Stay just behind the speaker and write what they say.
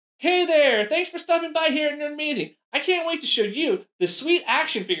Hey there! Thanks for stopping by here at Nerdmazing. I can't wait to show you the sweet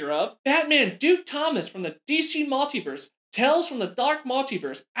action figure of Batman Duke Thomas from the DC Multiverse, Tales from the Dark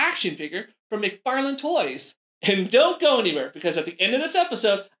Multiverse action figure from McFarlane Toys. And don't go anywhere, because at the end of this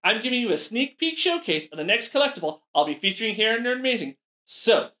episode, I'm giving you a sneak peek showcase of the next collectible I'll be featuring here at Nerdmazing.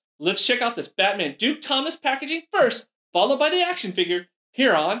 So, let's check out this Batman Duke Thomas packaging first, followed by the action figure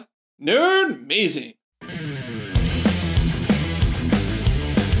here on Nerdmazing.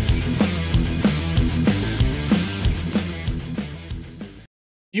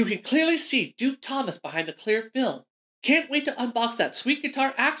 You can clearly see Duke Thomas behind the clear film. Can't wait to unbox that sweet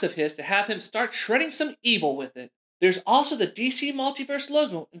guitar axe of his to have him start shredding some evil with it. There's also the DC Multiverse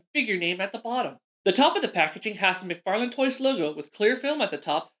logo and figure name at the bottom. The top of the packaging has the McFarlane Toys logo with clear film at the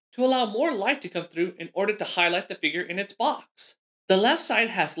top to allow more light to come through in order to highlight the figure in its box. The left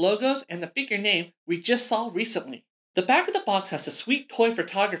side has logos and the figure name we just saw recently. The back of the box has a sweet toy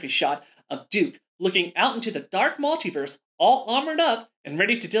photography shot of Duke looking out into the Dark Multiverse, all armored up and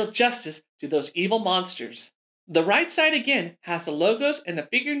ready to deal justice to those evil monsters. The right side again has the logos and the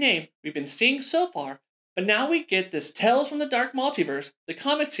figure name we've been seeing so far, but now we get this Tales from the Dark Multiverse, the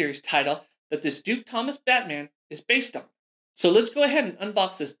comic series title that this Duke Thomas Batman is based on. So let's go ahead and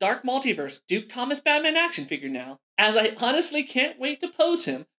unbox this Dark Multiverse Duke Thomas Batman action figure now, as I honestly can't wait to pose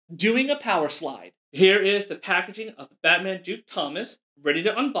him doing a power slide. Here is the packaging of the Batman Duke Thomas, ready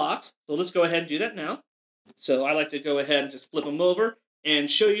to unbox, so let's go ahead and do that now. So I like to go ahead and just flip them over and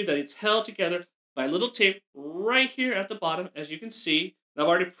show you that it's held together by a little tape right here at the bottom, as you can see. And I've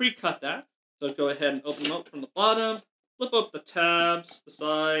already pre-cut that, so go ahead and open them up from the bottom, flip up the tabs, the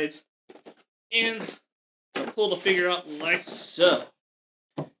sides, and pull the figure out like so.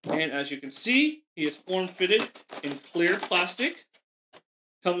 And as you can see, he is form-fitted in clear plastic.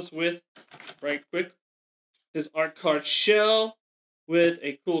 Comes with, right quick, his art card shell with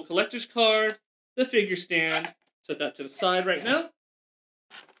a cool collector's card, the figure stand, set that to the side right now.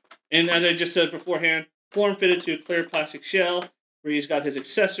 And as I just said beforehand, form-fitted to a clear plastic shell where he's got his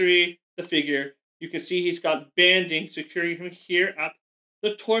accessory, the figure. You can see he's got banding securing him here at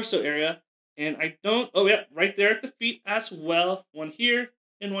the torso area. And oh yeah, right there at the feet as well. One here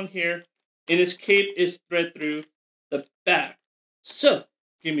and one here. And his cape is thread through the back. So,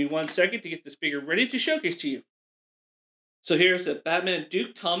 give me 1 second to get this figure ready to showcase to you. So here's the Batman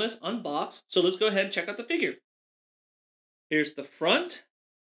Duke Thomas unboxed. So let's go ahead and check out the figure. Here's the front,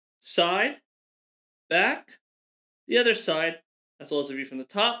 side, back, the other side, as well as a view from the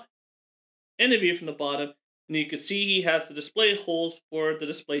top, and a view from the bottom. And you can see he has the display holes for the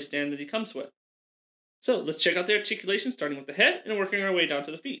display stand that he comes with. So let's check out the articulation, starting with the head and working our way down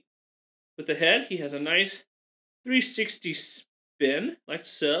to the feet. With the head, he has a nice 360 spin, like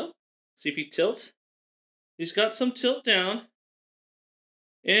so. See if he tilts. He's got some tilt down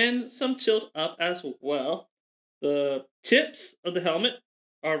and some tilt up as well. The tips of the helmet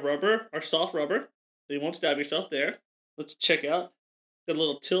are rubber, are soft rubber, so you won't stab yourself there. Let's check out the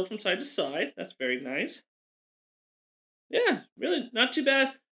little tilt from side to side. That's very nice. Yeah, really not too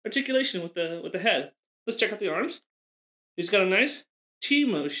bad articulation with the head. Let's check out the arms. He's got a nice T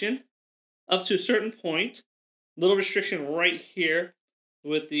motion up to a certain point. Little restriction right here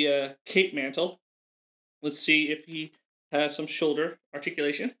with the cape mantle. Let's see if he has some shoulder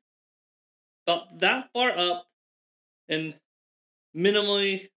articulation. About that far up and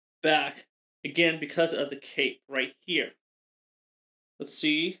minimally back, again because of the cape right here. Let's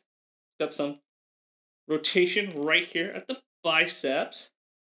see, got some rotation right here at the biceps.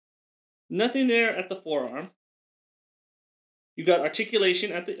 Nothing there at the forearm. You've got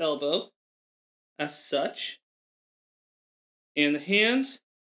articulation at the elbow, as such. And the hands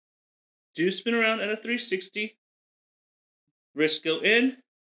do spin around at a 360. Wrists go in,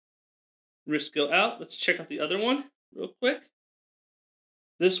 wrists go out. Let's check out the other one real quick.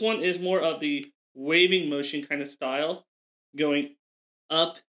 This one is more of the waving motion kind of style, going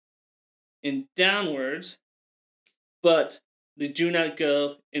up and downwards, but they do not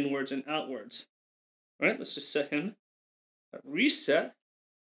go inwards and outwards. All right, let's just set him at reset.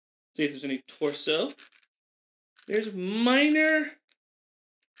 See if there's any torso. There's minor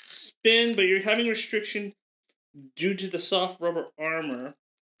spin, but you're having restriction due to the soft rubber armor.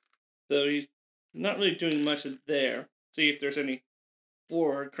 So he's not really doing much there. See if there's any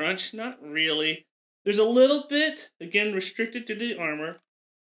forward crunch. Not really. There's a little bit, again, restricted to the armor.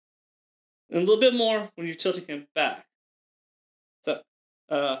 And a little bit more when you're tilting him back. So,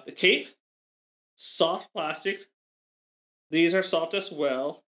 the cape, soft plastic. These are soft as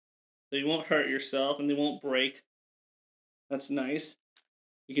well. So you won't hurt yourself and they won't break. That's nice.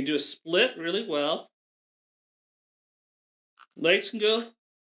 You can do a split really well. Legs can go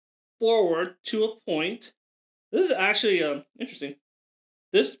forward to a point. This is actually interesting.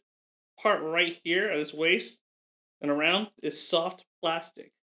 This part right here at his waist and around is soft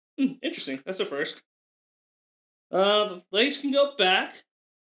plastic. Interesting. That's the first. The legs can go back. Let's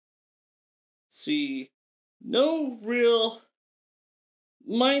see. No real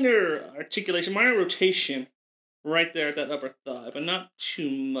minor articulation, minor rotation right there at that upper thigh, but not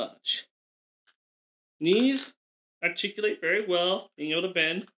too much. Knees articulate very well, being able to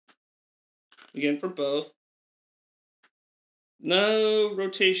bend. Again, for both. No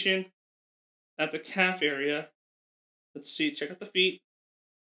rotation at the calf area. Let's see, check out the feet.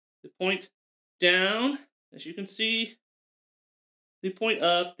 They point down, as you can see. They point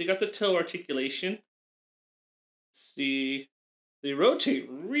up. They got the toe articulation. Let's see. They rotate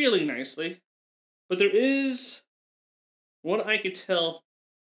really nicely. But there is, what I could tell,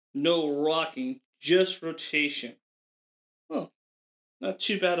 no rocking, just rotation. Well, not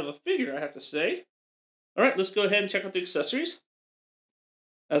too bad of a figure, I have to say. Alright, let's go ahead and check out the accessories.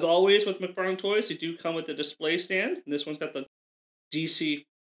 As always with McFarlane Toys, they do come with a display stand. And this one's got the DC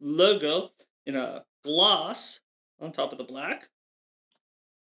logo in a gloss on top of the black.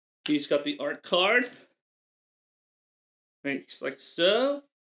 He's got the art card. Right, just like so.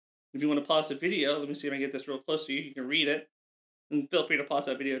 If you want to pause the video, let me see if I can get this real close to you. You can read it. And feel free to pause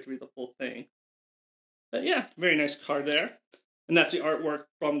that video to read the full thing. But yeah, very nice card there. And that's the artwork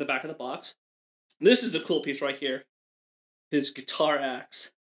from the back of the box. This is a cool piece right here. His guitar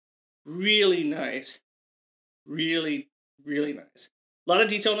axe. Really nice. Really, really nice. A lot of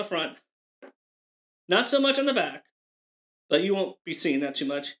detail on the front. Not so much on the back. But you won't be seeing that too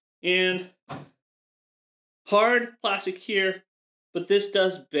much. And hard plastic here. But this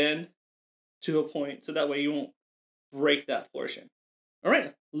does bend to a point. So that way you won't break that portion.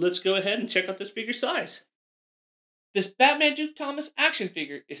 Alright, let's go ahead and check out this figure size. This Batman Duke Thomas action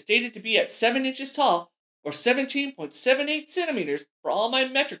figure is stated to be at 7 inches tall, or 17.78 centimeters for all my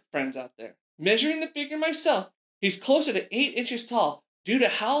metric friends out there. Measuring the figure myself, he's closer to 8 inches tall due to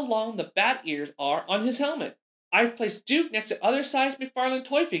how long the bat ears are on his helmet. I've placed Duke next to other size McFarlane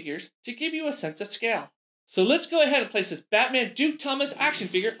toy figures to give you a sense of scale. So let's go ahead and place this Batman Duke Thomas action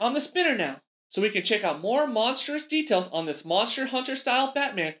figure on the spinner now, so we can check out more monstrous details on this Monster Hunter style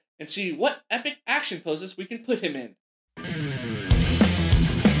Batman and see what epic action poses we can put him in.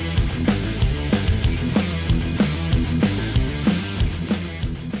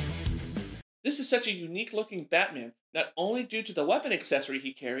 This is such a unique looking Batman, not only due to the weapon accessory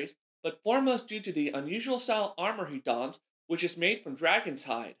he carries, but foremost due to the unusual style armor he dons, which is made from dragon's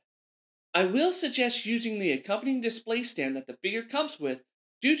hide. I will suggest using the accompanying display stand that the figure comes with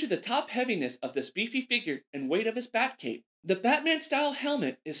due to the top heaviness of this beefy figure and weight of his bat cape. The Batman style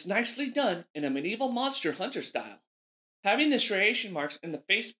helmet is nicely done in a medieval Monster Hunter style. Having the striation marks in the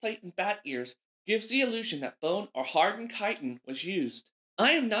faceplate and bat ears gives the illusion that bone or hardened chitin was used.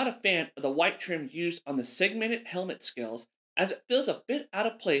 I am not a fan of the white trim used on the segmented helmet scales, as it feels a bit out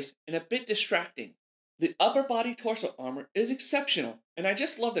of place and a bit distracting. The upper body torso armor is exceptional, and I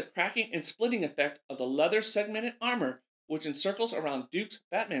just love the cracking and splitting effect of the leather segmented armor which encircles around Duke's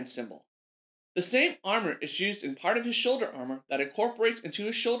Batman symbol. The same armor is used in part of his shoulder armor that incorporates into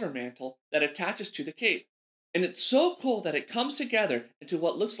his shoulder mantle that attaches to the cape. And it's so cool that it comes together into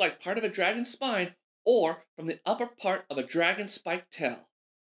what looks like part of a dragon's spine or from the upper part of a dragon's spiked tail.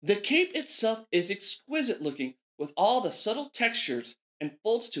 The cape itself is exquisite looking with all the subtle textures and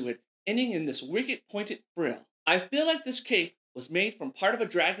folds to it ending in this wicked pointed frill. I feel like this cape was made from part of a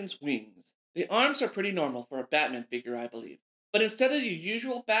dragon's wings. The arms are pretty normal for a Batman figure, I believe. But instead of your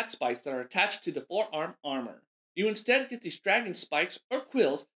usual bat spikes that are attached to the forearm armor, you instead get these dragon spikes or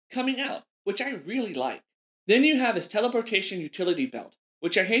quills coming out, which I really like. Then you have his teleportation utility belt,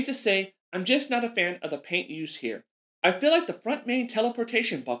 which I hate to say, I'm just not a fan of the paint used here. I feel like the front main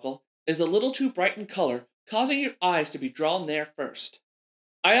teleportation buckle is a little too bright in color, causing your eyes to be drawn there first.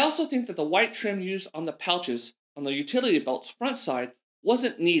 I also think that the white trim used on the pouches on the utility belt's front side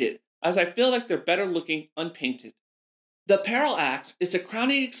wasn't needed, as I feel like they're better looking unpainted. The parallel axe is a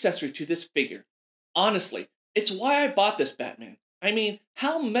crowning accessory to this figure. Honestly, it's why I bought this Batman. I mean,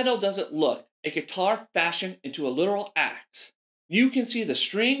 how metal does it look, a guitar fashioned into a literal axe? You can see the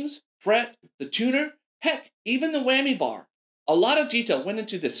strings, fret, the tuner, heck, even the whammy bar. A lot of detail went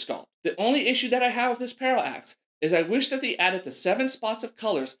into this sculpt. The only issue that I have with this parallel axe is I wish that they added the 7 spots of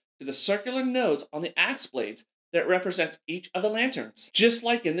colors to the circular nodes on the axe blades that represents each of the lanterns, just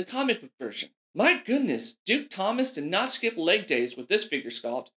like in the comic book version. My goodness, Duke Thomas did not skip leg days with this figure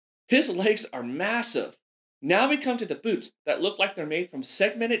sculpt. His legs are massive. Now we come to the boots that look like they're made from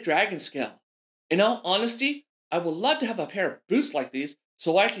segmented dragon scale. In all honesty, I would love to have a pair of boots like these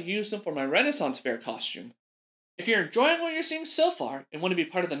so I could use them for my Renaissance Fair costume. If you're enjoying what you're seeing so far and want to be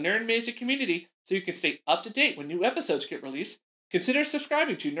part of the Nerdmazing community so you can stay up to date when new episodes get released, consider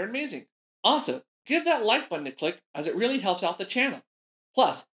subscribing to Nerdmazing. Also, give that like button a click as it really helps out the channel.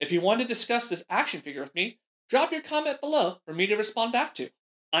 Plus, if you want to discuss this action figure with me, drop your comment below for me to respond back to.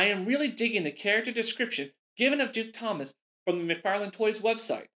 I am really digging the character description given of Duke Thomas from the McFarlane Toys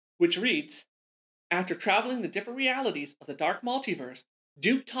website, which reads, "After traveling the different realities of the Dark Multiverse,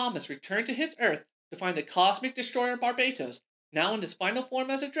 Duke Thomas returned to his Earth to find the cosmic destroyer Barbatos, now in his final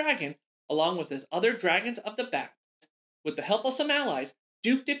form as a dragon, along with his other dragons of the Bat. With the help of some allies,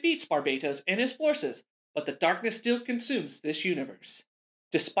 Duke defeats Barbatos and his forces, but the darkness still consumes this universe.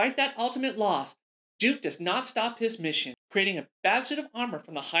 Despite that ultimate loss, Duke does not stop his mission. Creating a batsuit of armor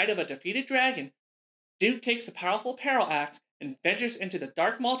from the hide of a defeated dragon, Duke takes a powerful peril axe and ventures into the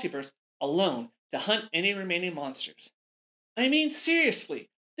Dark Multiverse alone to hunt any remaining monsters." I mean, seriously,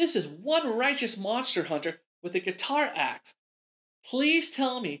 this is one righteous monster hunter with a guitar axe. Please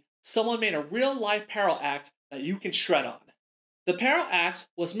tell me someone made a real-life peril axe that you can shred on. The peril axe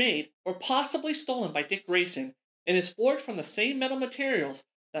was made or possibly stolen by Dick Grayson and is forged from the same metal materials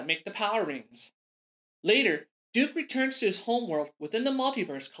that make the power rings. Later, Duke returns to his homeworld within the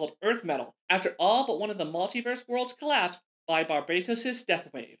multiverse called Earth Metal after all but one of the multiverse worlds collapsed by Barbatos'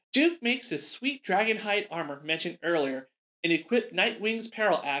 death wave. Duke makes his sweet dragon hide armor mentioned earlier and equipped Nightwing's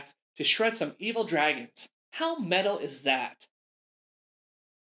peril axe to shred some evil dragons. How metal is that?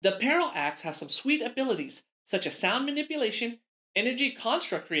 The peril axe has some sweet abilities such as sound manipulation, energy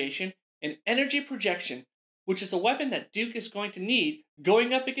construct creation, and energy projection, which is a weapon that Duke is going to need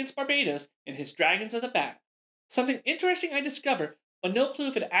going up against Barbatos and his Dragons of the Bat. Something interesting I discovered, but no clue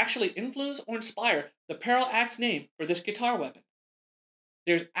if it actually influenced or inspired the peril axe name for this guitar weapon.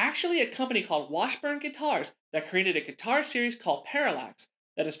 There's actually a company called Washburn Guitars that created a guitar series called Parallax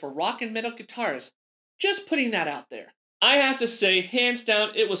that is for rock and metal guitars. Just putting that out there. I have to say, hands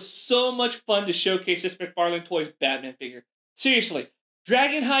down, it was so much fun to showcase this McFarlane Toys Batman figure. Seriously,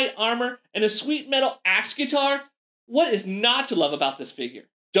 dragon hide armor and a sweet metal axe guitar? What is not to love about this figure?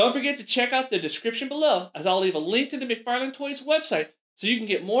 Don't forget to check out the description below, as I'll leave a link to the McFarlane Toys website so you can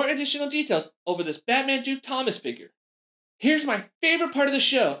get more additional details over this Batman Duke Thomas figure. Here's my favorite part of the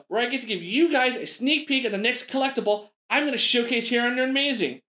show, where I get to give you guys a sneak peek at the next collectible I'm going to showcase here on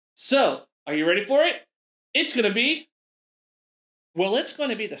Nerdmazing. So, are you ready for it? It's going to be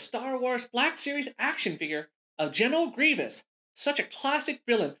the Star Wars Black Series action figure of General Grievous, such a classic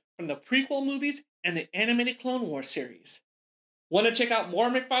villain from the prequel movies and the animated Clone Wars series. Want to check out more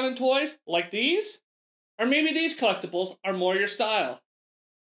McFarlane Toys like these? Or maybe these collectibles are more your style?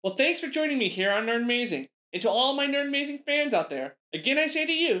 Well, thanks for joining me here on Nerdmazing. And to all my Nerdmazing fans out there, again I say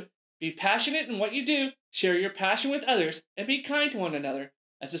to you, be passionate in what you do, share your passion with others, and be kind to one another,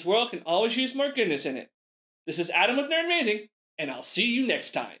 as this world can always use more goodness in it. This is Adam with Nerdmazing, and I'll see you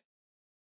next time.